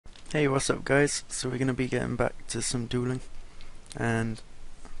Hey, what's up guys? So we're going to be getting back to some dueling, and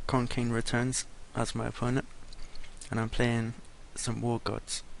Concane returns as my opponent, and I'm playing some War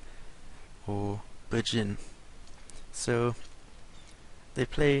Gods, or Bujin. So they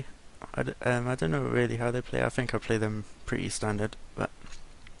play, I don't know really how they play. I think I play them pretty standard, but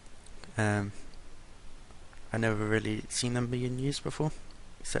um, I never really seen them being used before,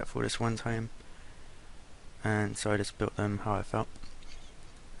 except for this one time, and so I just built them how I felt.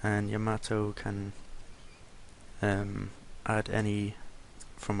 And Yamato can add any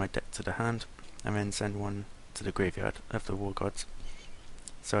from my deck to the hand, and then send one to the graveyard of the War Gods.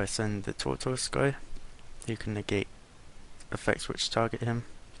 So I send the Tortoise guy, who can negate effects which target him,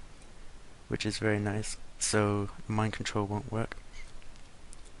 which is very nice, so mind control won't work.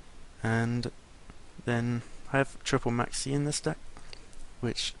 And then I have triple Maxx in this deck,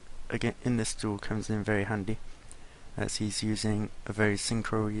 which again in this duel comes in very handy, as he's using a very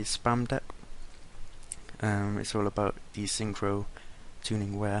synchro spam deck. It's all about desynchro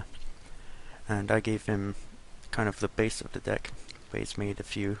tuning wear, and I gave him kind of the base of the deck, but he's made a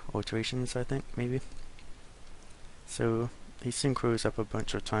few alterations, I think, maybe. So he synchros up a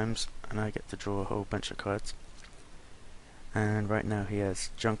bunch of times, and I get to draw a whole bunch of cards. And right now he has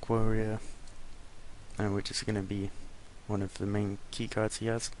Junk Warrior, which is going to be one of the main key cards he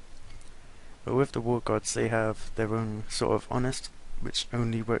has. But with the War Gods, they have their own sort of Honest, which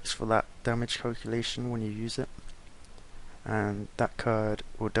only works for that damage calculation when you use it. And that card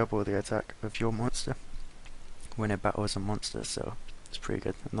will double the attack of your monster when it battles a monster, so it's pretty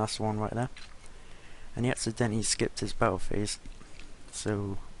good. And that's the one right there. And he accidentally skipped his battle phase,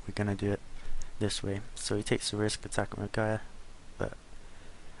 so we're gonna do it this way. So he takes the risk attacking a guy, but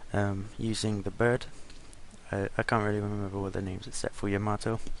using the bird, I can't really remember all the names except for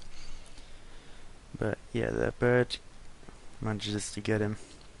Yamato, but yeah, the bird manages to get him,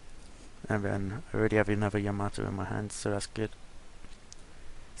 and then I already have another Yamato in my hand, so that's good.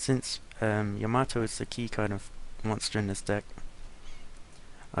 Since Yamato is the key kind of monster in this deck,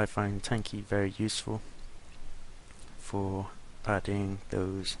 I find Tanky very useful for adding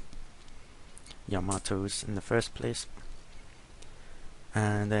those Yamatos in the first place.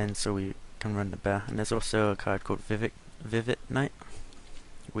 And then so we can run the bear, and there's also a card called Vivid Knight,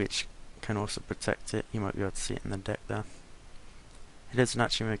 which can also protect it. You might be able to see it in the deck there. It doesn't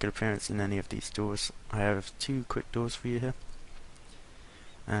actually make an appearance in any of these doors. I have two quick doors for you here.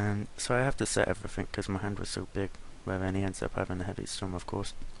 And so I have to set everything because my hand was so big, where then he ends up having a heavy storm, of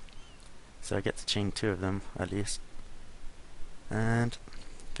course. So I get to chain two of them at least. And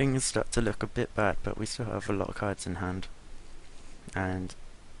things start to look a bit bad, but we still have a lot of cards in hand. And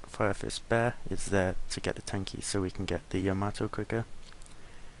Firefist Bear is there to get the Tanky so we can get the Yamato quicker.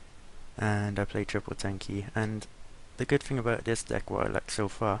 And I play triple Tanky, and the good thing about this deck, what I like so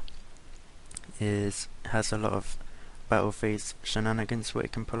far, is it has a lot of battle phase shenanigans what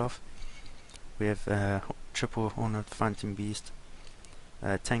it can pull off. We have triple Horn of the Phantom Beast,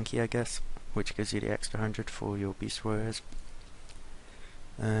 Tanky I guess, which gives you the extra 100 for your Beast Warriors.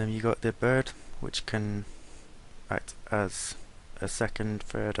 You got the bird, which can act as a second,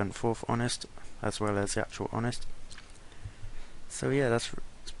 third and fourth Honest, as well as the actual Honest. So yeah, that's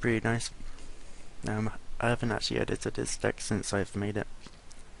pretty nice. I haven't actually edited this deck since I've made it,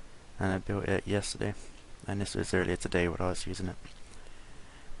 and I built it yesterday, and this was earlier today when I was using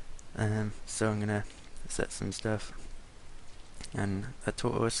it. So I'm gonna set some stuff, and that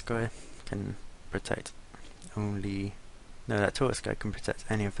tortoise guy can protect only, no, that tortoise guy can protect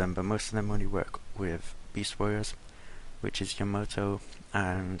any of them, but most of them only work with Beast Warriors, which is Yamato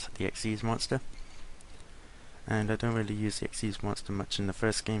and the Xyz monster. And I don't really use the Xyz monster much in the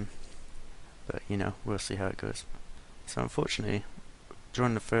first game, but you know, we'll see how it goes. So unfortunately,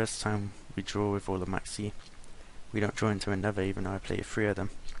 during the first time we draw with all the Maxi, we don't draw into another even though I play 3 of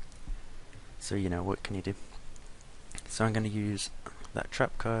them. So you know, what can you do? So I'm going to use that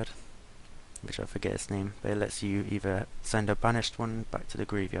trap card, which I forget its name, but it lets you either send a banished one back to the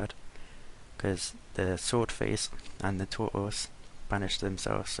graveyard, because the sword face and the tortoise banish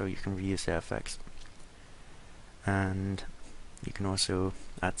themselves, so you can reuse their effects. And you can also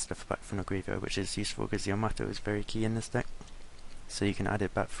add stuff back from the graveyard, which is useful because Yamato is very key in this deck. So you can add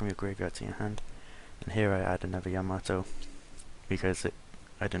it back from your graveyard to your hand. And here I add another Yamato, because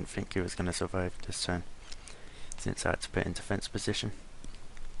I didn't think it was going to survive this turn, since I had to put it in defense position.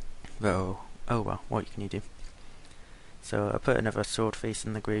 But oh well, what can you do? So I put another sword face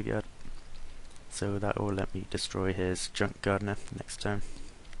in the graveyard, so that will let me destroy his Junk Gardener next turn.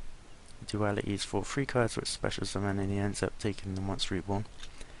 Dualities for 3 cards with special summon, and he ends up taking the Monster Reborn,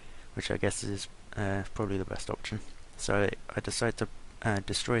 which I guess is probably the best option. So I decide to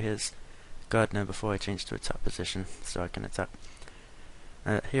destroy his gardener before I change to attack position, so I can attack.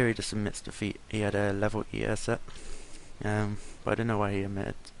 Here he just admits defeat. He had a level ES set, but I don't know why he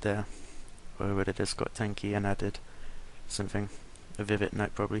admitted there, or would have just got tanky and added something, a Vivid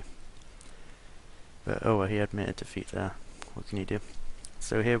Knight probably. But oh well, he admitted defeat there. What can you do?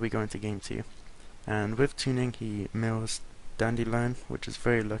 So here we go into game 2, and with tuning he mills Dandelion, which is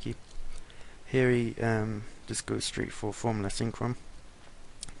very lucky. Here he just goes straight for Formula Synchron,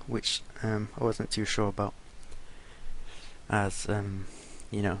 which I wasn't too sure about, as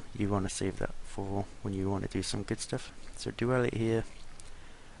you know, you want to save that for when you want to do some good stuff. So Duality here,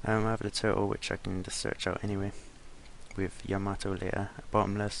 I have the turtle, which I can just search out anyway, with Yamato later,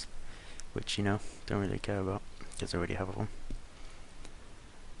 Bottomless, which, you know, don't really care about because I already have one.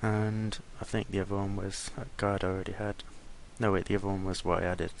 And I think the other one was a card I already had. No wait, the other one was what I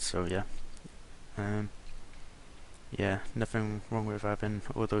added, so yeah. Yeah, nothing wrong with having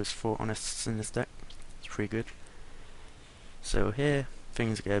all those 4 Honests in this deck. It's pretty good. So here,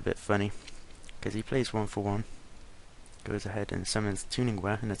 things get a bit funny, because he plays 1 for 1, goes ahead and summons Tuning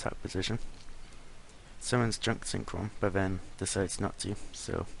Wear in attack position, summons Junk Synchron, but then decides not to,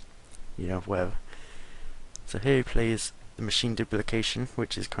 so, you know, whatever. So here he plays the Machine Duplication,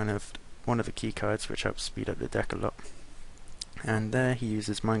 which is kind of one of the key cards which helps speed up the deck a lot. And there he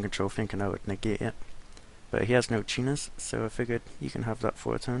uses Mind Control, thinking I would negate it, but he has no tuners, so I figured you can have that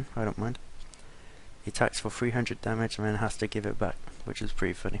for a turn, I don't mind. He attacks for 300 damage and then has to give it back, which is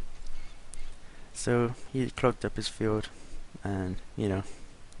pretty funny. So he clogged up his field, and you know,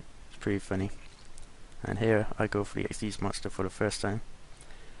 it's pretty funny. And here I go for the Xyz monster for the first time,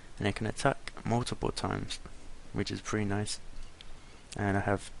 and it can attack multiple times, which is pretty nice. And I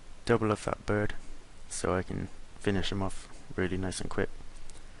have double of that bird, so I can finish him off really nice and quick.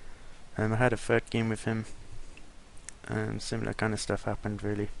 I had a third game with him, similar kind of stuff happened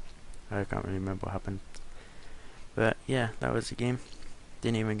really. I can't really remember what happened. But yeah, that was the game.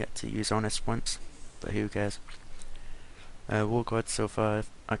 Didn't even get to use Honest once, but who cares. War Gods so far,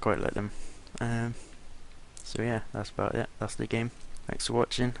 I quite like them. So yeah, that's about it. That's the game. Thanks for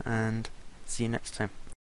watching, and see you next time.